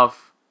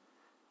stuff,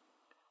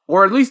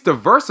 or at least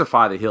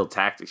diversify the heel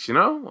tactics,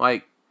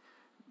 Like,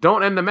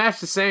 don't end the match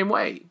the same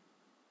way.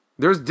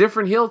 There's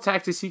different heel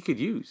tactics he could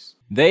use.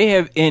 They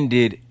have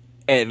ended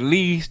at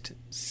least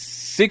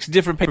 6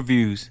 different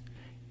pay-per-views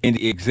in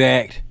the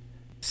exact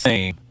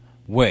same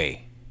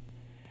way.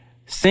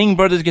 Singh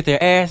brothers get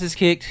their asses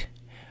kicked,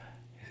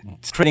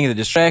 creating a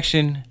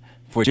distraction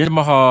for Jinder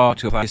Mahal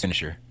to apply his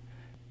finisher.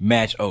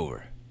 Match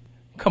over.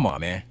 Come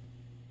on, man.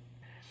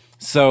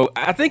 So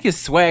I think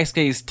it's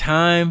Swagsuke's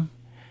time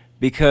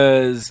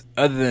because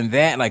other than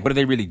that, like, what are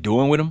they really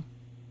doing with him?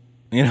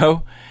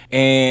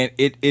 And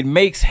it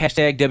makes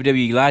hashtag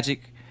WWE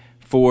logic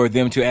for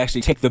them to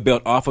actually take the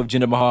belt off of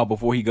Jinder Mahal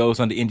before he goes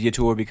on the India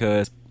tour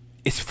because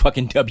it's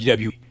fucking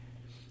WWE.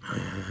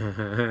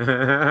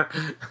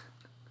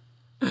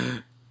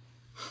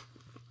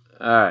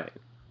 Alright.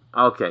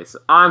 Okay, so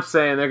I'm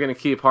saying they're going to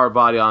keep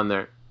Hardbody on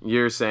there.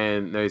 You're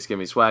saying they're just going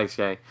to be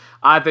Swagsuke.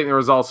 I think the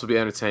results will be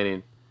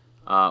entertaining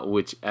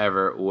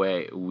whichever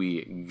way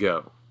we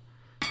go.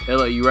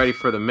 Illa, you ready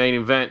for the main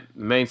event,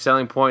 the main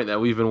selling point that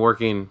we've been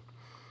working?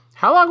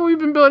 How long have we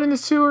been building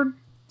this tour?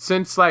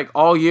 Since like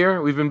all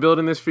year, we've been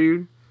building this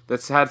feud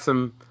that's had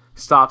some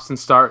stops and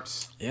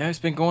starts. Yeah, it's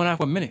been going on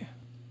for a minute.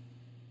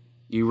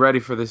 You ready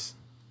for this?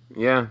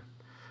 Yeah.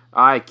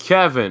 All right,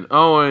 Kevin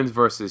Owens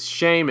versus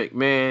Shane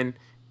McMahon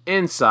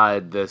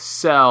inside the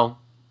cell.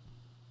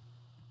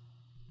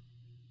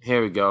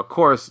 Here we go. Of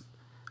course,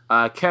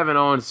 Kevin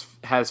Owens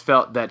has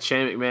felt that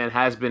Shane McMahon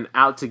has been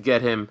out to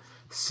get him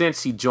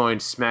since he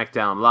joined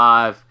SmackDown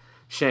Live.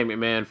 Shane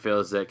McMahon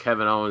feels that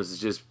Kevin Owens is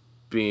just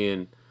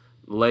being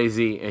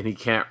lazy and he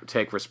can't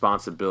take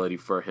responsibility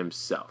for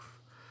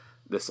himself.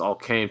 this all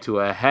came to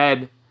a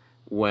head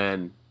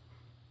when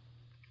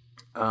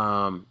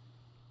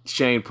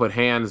Shane put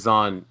hands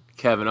on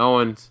Kevin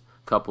Owens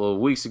a couple of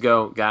weeks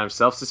ago, got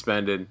himself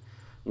suspended,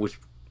 which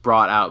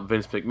brought out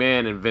Vince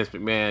McMahon, and Vince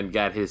McMahon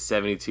got his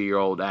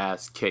 72-year-old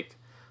ass kicked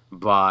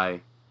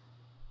by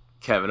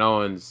Kevin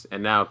Owens,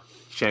 and now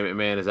Shane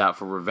McMahon is out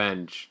for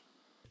revenge.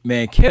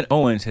 Man, Kevin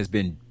Owens has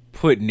been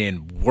putting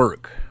in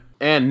work.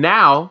 And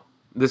now,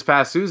 this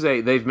past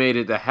Tuesday, they've made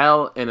it the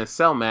Hell in a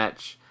Cell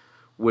match,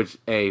 which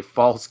a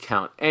false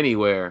count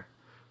anywhere,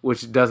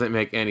 which doesn't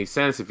make any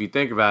sense if you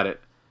think about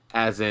it,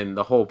 as in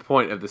the whole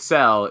point of the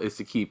cell is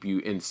to keep you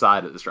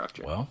inside of the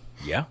structure. Well,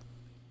 yeah.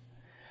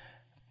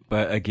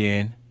 But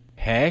again,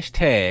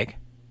 hashtag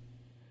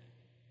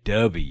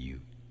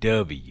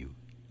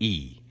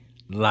WWE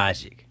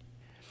logic.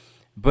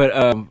 But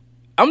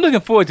I'm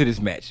looking forward to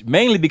this match,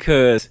 mainly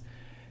because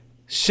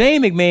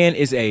Shane McMahon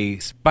is a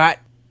spot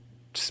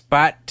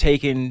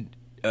taking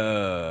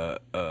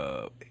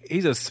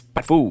he's a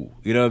spot fool,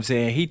 you know what I'm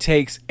saying? He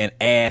takes an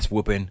ass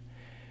whooping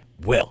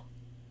well.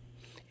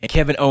 And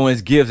Kevin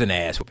Owens gives an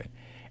ass whooping.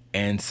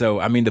 And so,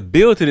 I mean, the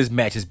build to this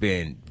match has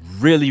been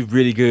really,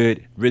 really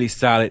good, really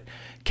solid.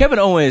 Kevin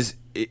Owens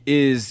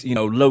is,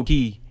 low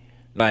key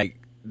like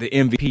the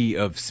MVP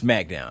of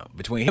SmackDown.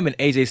 Between him and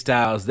AJ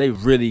Styles, they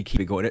really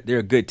keep it going. They're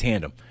a good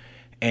tandem.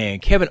 And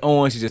Kevin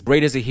Owens is just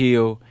great as a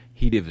heel.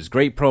 He delivers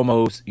great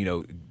promos,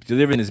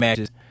 delivering his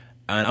matches.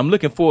 And I'm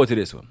looking forward to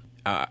this one.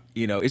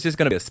 It's just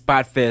going to be a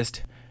spot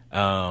fest,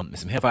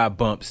 some hellfire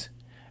bumps,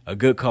 a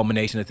good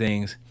culmination of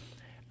things.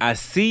 I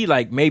see,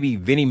 like, maybe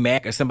Vinnie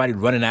Mac or somebody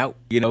running out,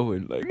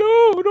 and like,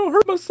 no, don't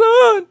hurt my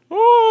son.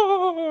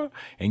 Oh,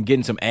 and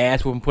getting some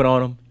ass whooping put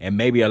on him, and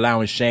maybe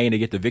allowing Shane to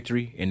get the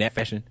victory in that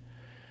fashion.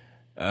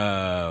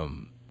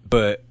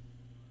 But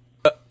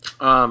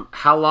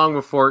how long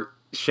before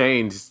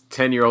Shane's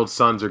 10-year-old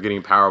sons are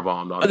getting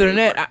powerbombed on? Other than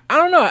that, I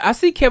don't know. I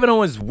see Kevin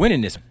Owens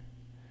winning this one.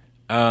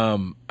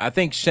 I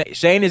think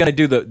Shane is gonna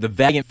do the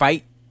valiant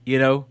fight,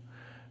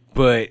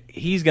 but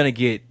he's gonna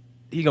get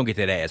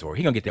that ass work.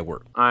 He's gonna get that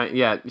work.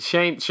 Yeah,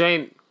 Shane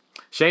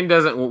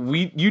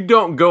doesn't. You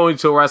don't go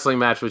into a wrestling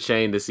match with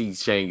Shane to see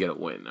Shane get a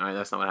win. All right,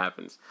 that's not what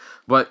happens.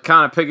 But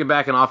kind of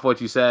piggybacking off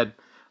what you said,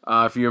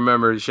 if you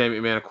remember, Shane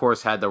McMahon, of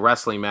course, had the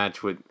wrestling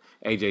match with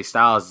AJ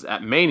Styles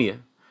at Mania,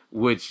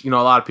 which a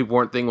lot of people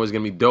weren't thinking was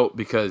gonna be dope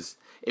because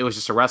it was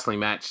just a wrestling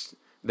match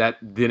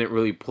that didn't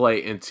really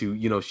play into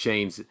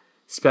Shane's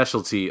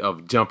specialty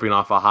of jumping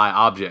off of high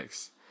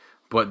objects.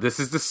 But this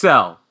is the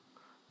Cell.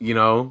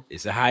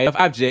 It's a high enough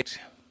object.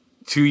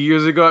 2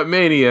 years ago at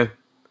Mania,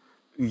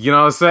 you know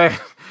what I'm saying?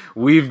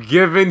 We've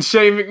given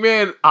Shane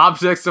McMahon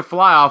objects to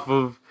fly off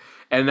of,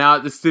 and now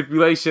the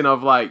stipulation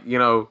of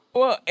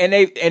Well, and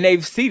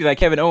they've seeded, like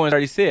Kevin Owens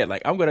already said,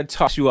 like, I'm gonna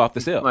toss you off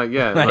the cell.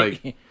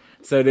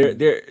 So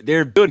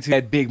they're building to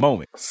that big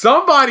moment.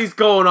 Somebody's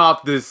going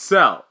off this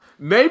cell.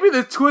 Maybe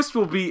the twist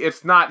will be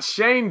it's not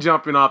Shane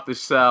jumping off the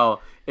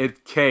cell.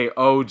 It's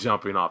KO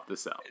jumping off the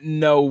cell.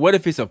 No, what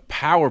if it's a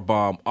power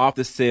bomb off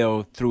the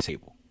cell through the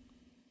table?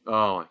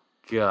 Oh my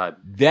god,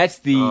 that's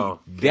the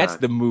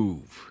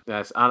move.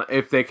 That's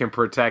if they can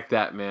protect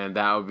that, man.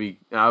 That would be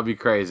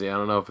crazy. I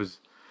don't know if it's.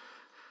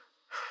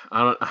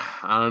 I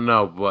don't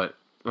know, but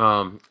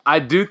I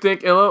do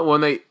think Illa,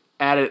 when they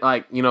added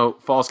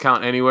false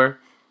count anywhere,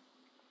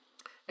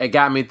 it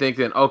got me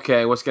thinking.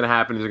 Okay, what's gonna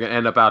happen is they're gonna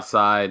end up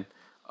outside.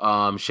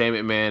 Shane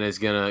McMahon is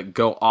gonna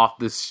go off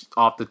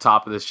the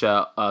top of the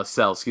cell,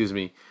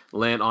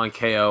 land on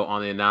KO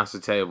on the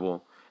announcer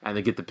table, and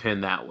then get the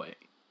pin that way.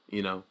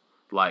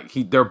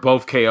 They're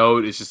both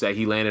KO'd. It's just that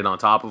he landed on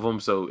top of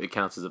him, so it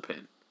counts as a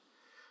pin.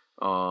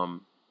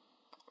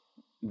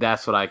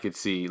 That's what I could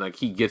see. Like,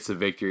 he gets the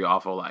victory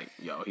off of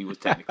he was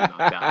technically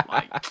knocked out.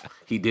 Like,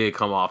 he did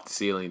come off the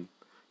ceiling.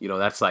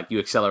 That's like you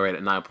accelerate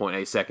at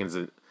 9.8 seconds,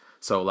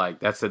 so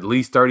that's at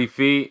least 30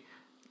 feet.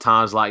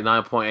 Times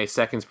 9.8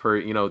 seconds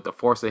per, the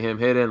force of him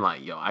hitting,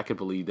 I could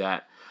believe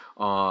that.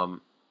 I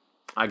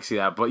can see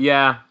that. But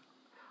yeah,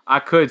 I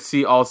could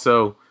see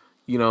also,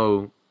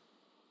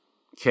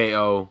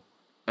 KO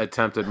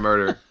attempted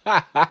murder.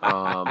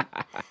 I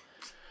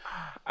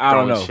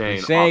don't know.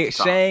 Shane gonna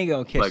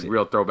catch it.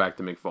 Real throwback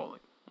to Mick Foley.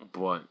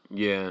 But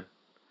yeah.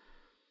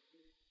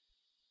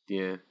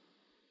 And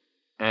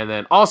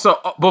then also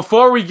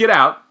before we get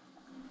out,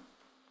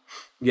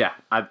 yeah,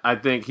 I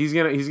think he's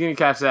gonna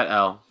catch that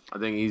L. I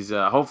think he's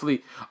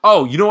hopefully.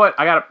 Oh, you know what?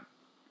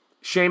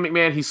 Shane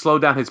McMahon. He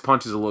slowed down his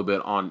punches a little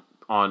bit on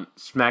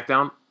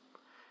SmackDown,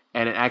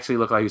 and it actually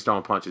looked like he was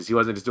throwing punches. He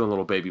wasn't just doing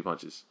little baby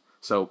punches.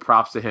 So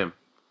props to him.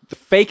 The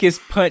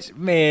fakest punch,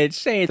 man.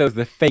 Shane throws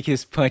the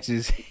fakest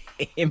punches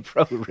in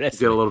pro wrestling. He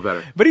did a little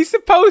better, but he's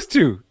supposed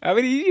to. I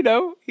mean,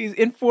 he's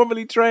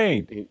informally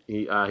trained.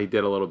 He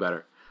did a little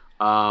better.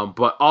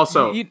 But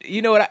also,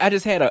 you know what? I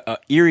just had a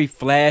eerie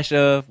flash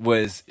of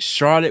was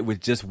Charlotte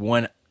with just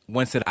one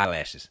set of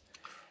eyelashes.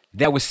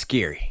 That was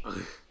scary.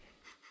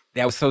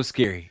 That was so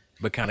scary,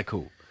 but kind of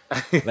cool.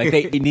 Like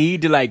they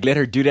need to let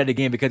her do that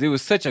again because it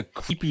was such a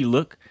creepy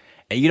look,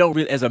 and you don't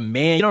really, as a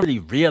man, you don't really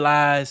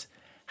realize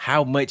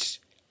how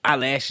much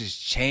eyelashes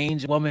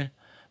change, woman.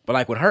 But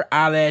like when her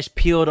eyelash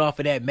peeled off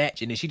of that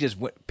match, and then she just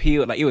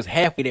peeled, like it was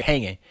halfway there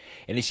hanging,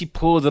 and then she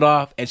pulls it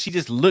off, and she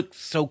just looked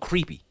so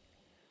creepy.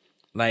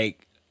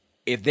 Like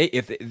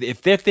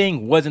if their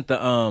thing wasn't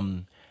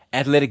the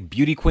athletic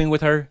beauty queen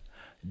with her,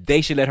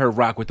 they should let her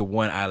rock with the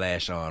one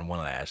eyelash on, one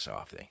lash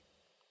off thing.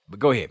 But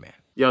go ahead, man.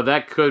 Yo,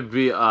 that could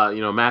be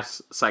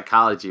match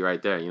psychology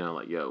right there.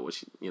 Like, yo, what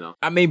she,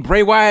 I mean,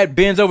 Bray Wyatt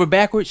bends over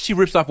backwards, she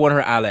rips off one of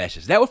her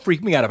eyelashes. That would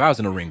freak me out if I was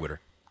in a ring with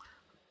her.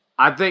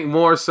 I think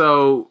more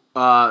so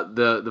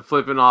the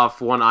flipping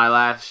off one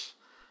eyelash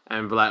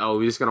and be like, oh,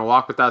 we're just gonna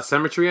walk without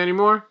symmetry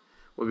anymore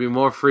would be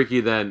more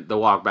freaky than the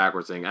walk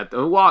backwards thing. At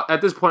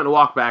this point, the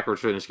walk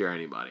backwards shouldn't scare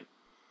anybody.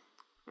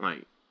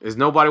 Like, is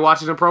nobody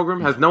watching the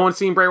program? Has no one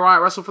seen Bray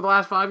Wyatt wrestle for the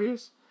last 5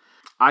 years?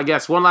 I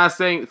guess one last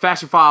thing,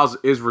 Fashion Files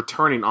is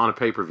returning on a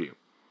pay-per-view.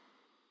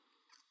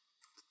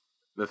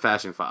 The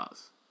Fashion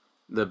Files,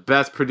 the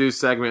best produced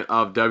segment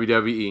of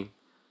WWE,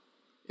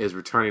 is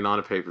returning on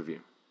a pay-per-view.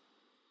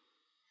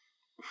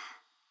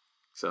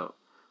 So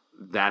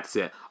that's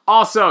it.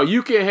 Also,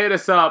 you can hit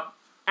us up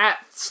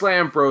at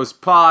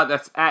SlamBros Pod.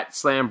 That's at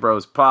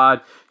SlamBros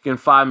Pod. You can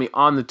find me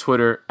on the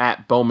Twitter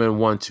at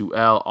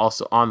Bowman12L.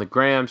 Also on the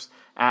Grams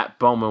at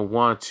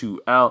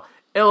Bowman12L.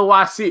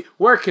 LOYC,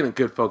 where can the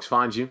good folks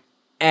find you?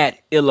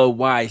 At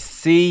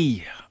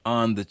LOYC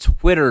on the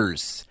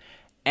Twitters.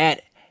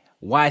 At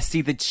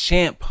YC the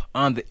Champ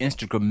on the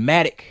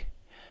Instagrammatic.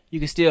 You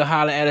can still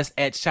holler at us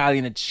at Charlie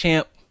and the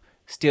Champ.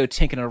 Still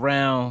tinkering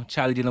around.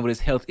 Charlie dealing with his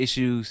health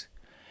issues.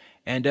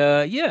 And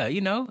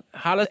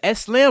holler at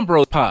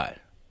SlamBros Pod.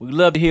 We'd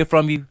love to hear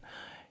from you.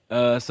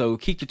 So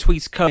keep your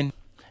tweets coming.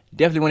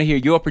 Definitely want to hear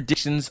your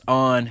predictions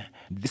on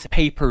this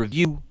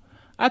pay-per-view.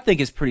 I think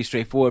it's pretty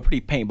straightforward,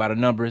 pretty paint by the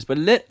numbers, but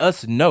let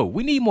us know.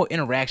 We need more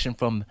interaction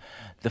from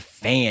the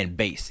fan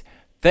base.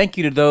 Thank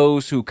you to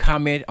those who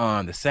comment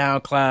on the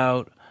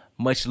SoundCloud.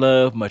 Much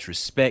love, much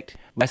respect.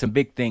 We got some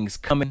big things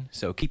coming,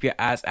 so keep your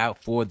eyes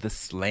out for the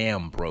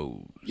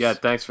SlamBros. Yeah,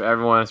 thanks for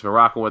everyone that's been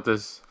rocking with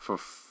us for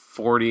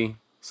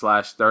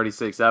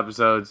 40/36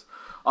 episodes.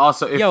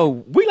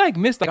 Also, we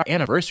missed our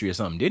anniversary or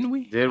something, didn't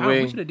we? Did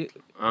we? We should have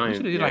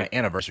did like an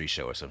anniversary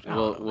show or something.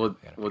 We'll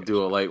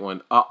do a late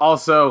one.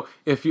 Also,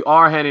 if you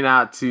are heading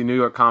out to New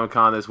York Comic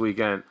Con this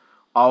weekend,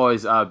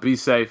 always be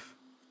safe.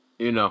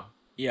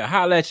 Yeah,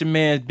 holla at your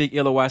man, Big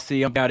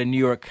LOYC. I'm out in New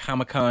York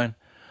Comic Con,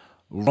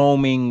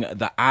 roaming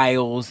the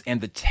aisles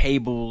and the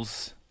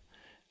tables,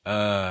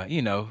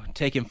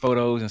 taking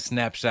photos and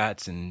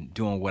snapshots and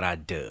doing what I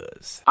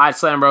does. All right,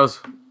 Slam Bros.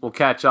 We'll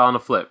catch y'all on the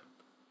flip.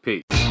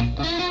 Peace.